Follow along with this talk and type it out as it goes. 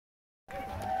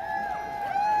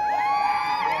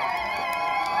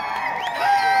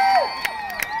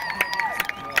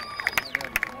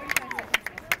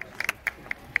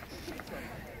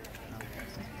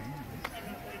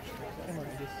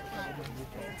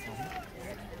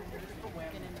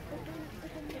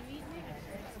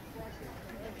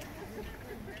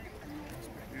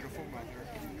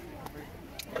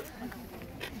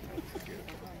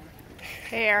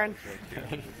Hey, Aaron.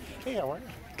 Hey, how are you?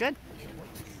 Good.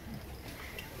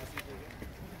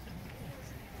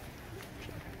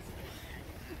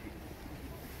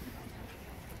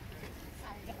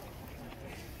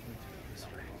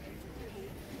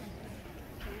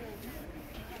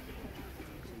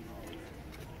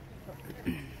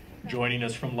 Joining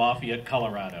us from Lafayette,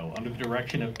 Colorado, under the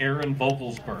direction of Aaron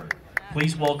Vogelsberg,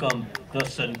 please welcome the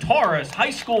Centaurus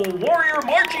High School Warrior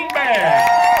Marching Band.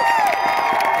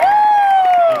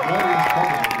 The Warriors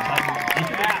program entitled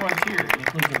Digital Frontier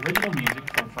includes original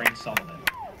music from Frank Sullivan.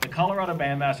 The Colorado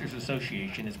Bandmasters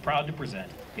Association is proud to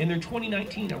present, in their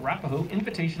 2019 Arapahoe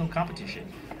Invitational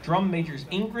Competition, drum majors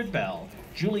Ingrid Bell,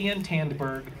 Julianne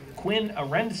Tandberg, Quinn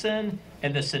Arendsen,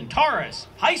 and the Centaurus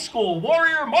High School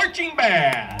Warrior Marching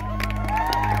Band.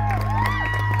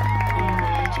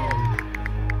 Imagine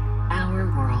our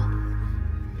world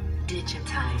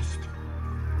digitized.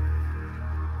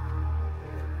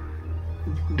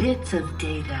 Bits of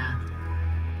data.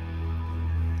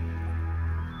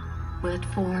 What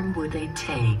form would they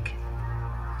take?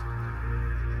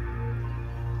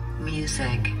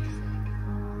 Music.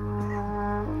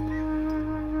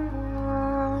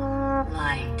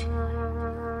 Light.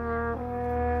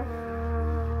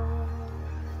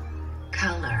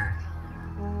 Color.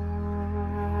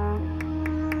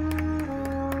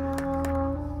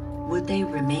 Would they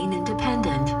remain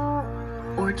independent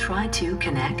or try to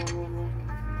connect?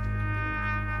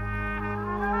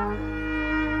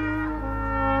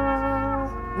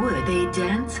 Would they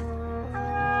dance?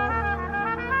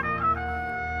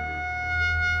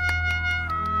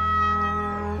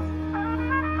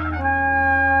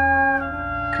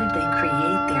 Could they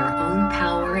create their own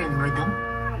power and rhythm?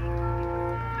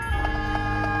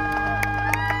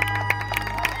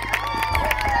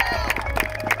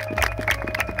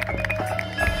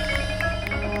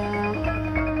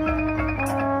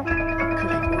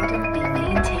 Could order be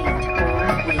maintained or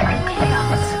will be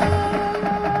chaos?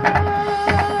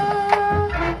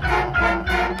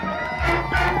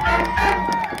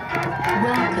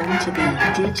 Welcome to the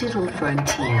digital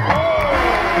frontier.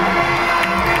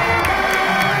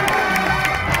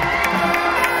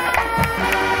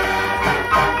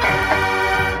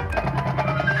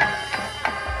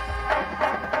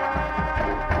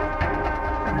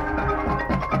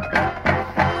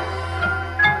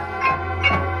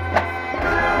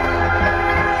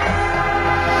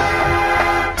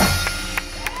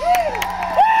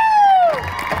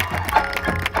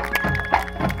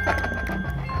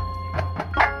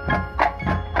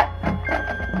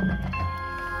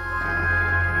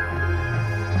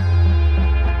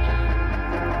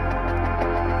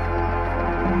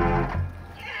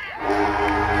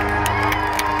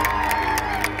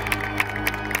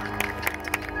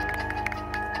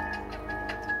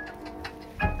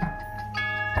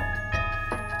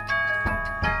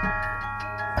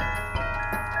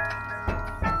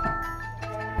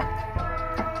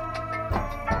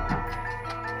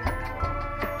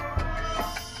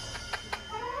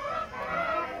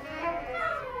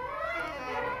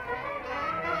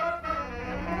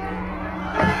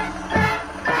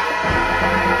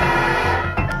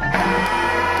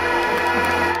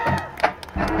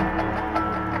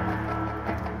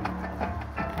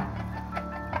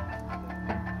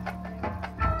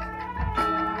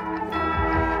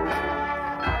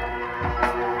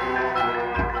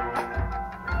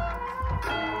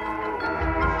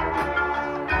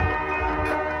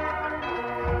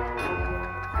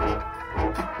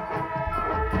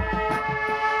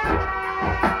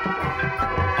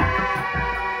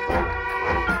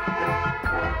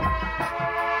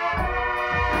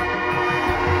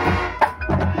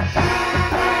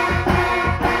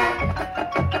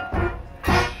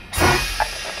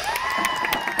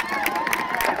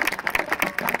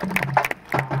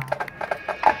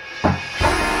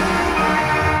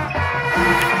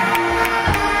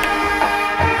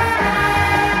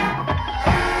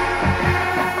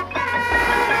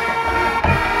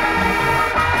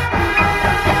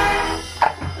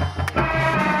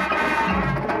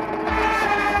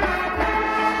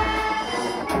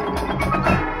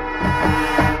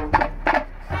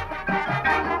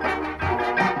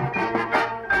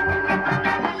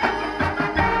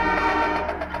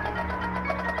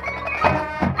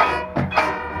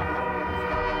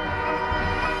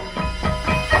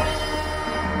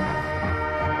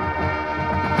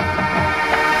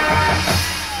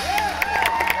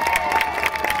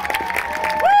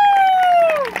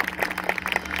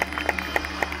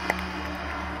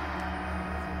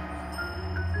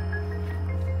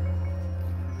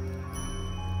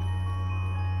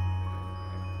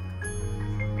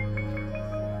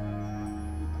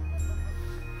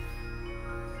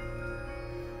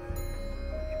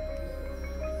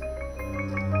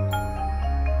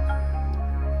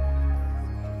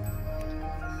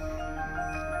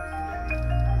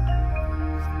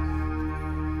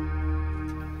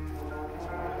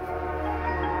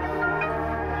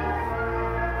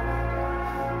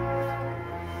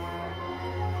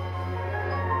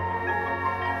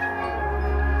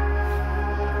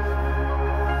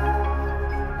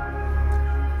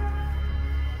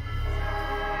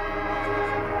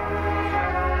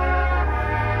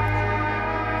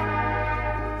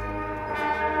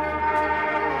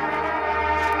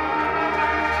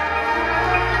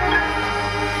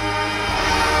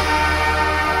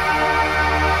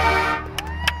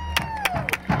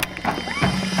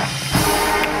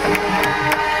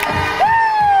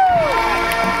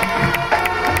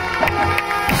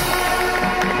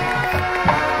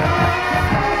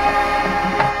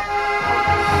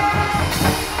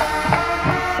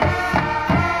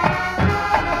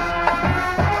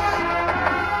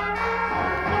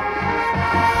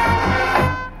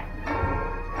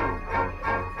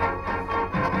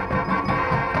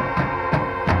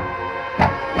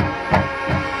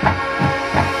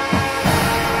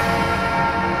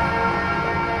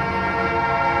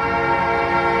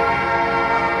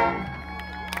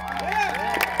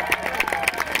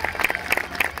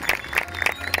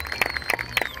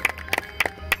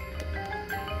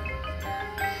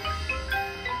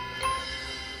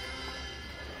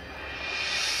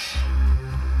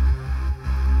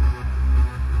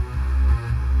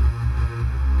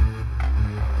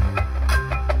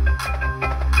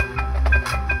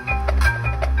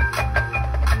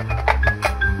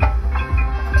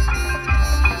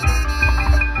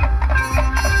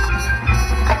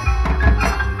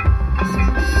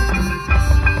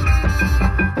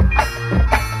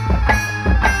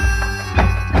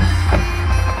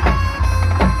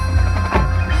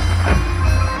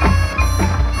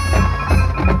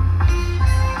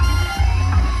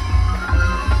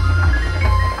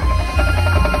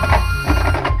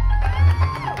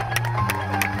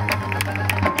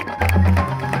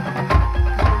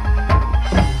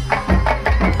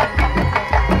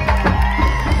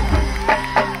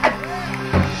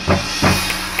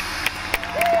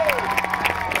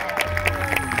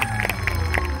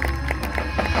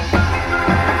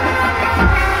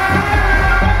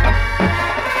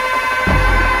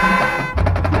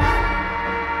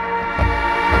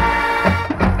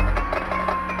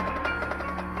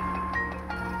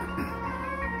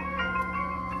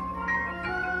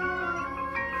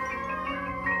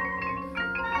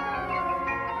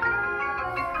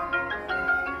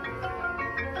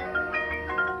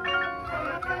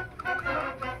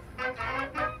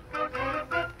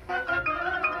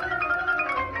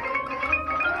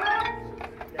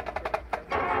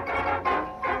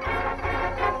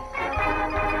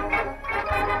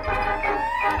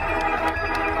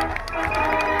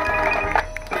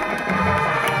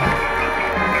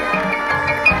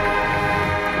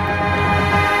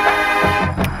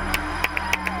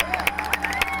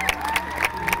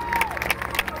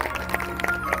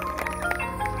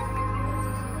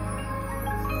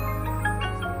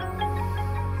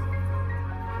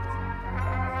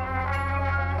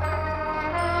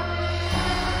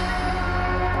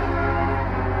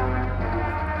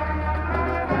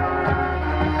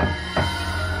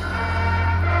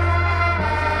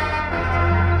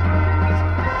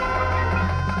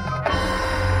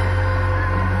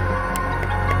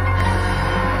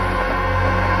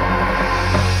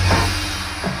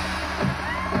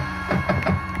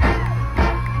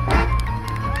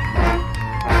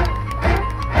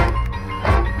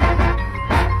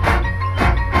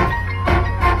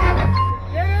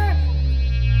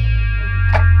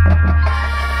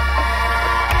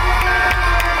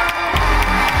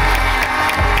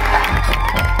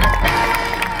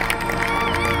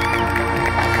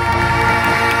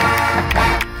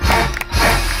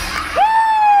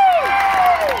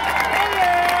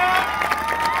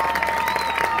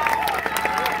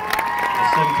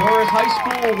 Centaurus High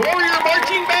School Warrior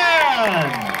Marching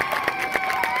Band.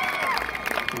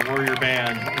 The Warrior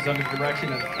Band is under the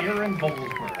direction of Aaron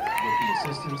Vogelsberg with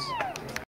the assistance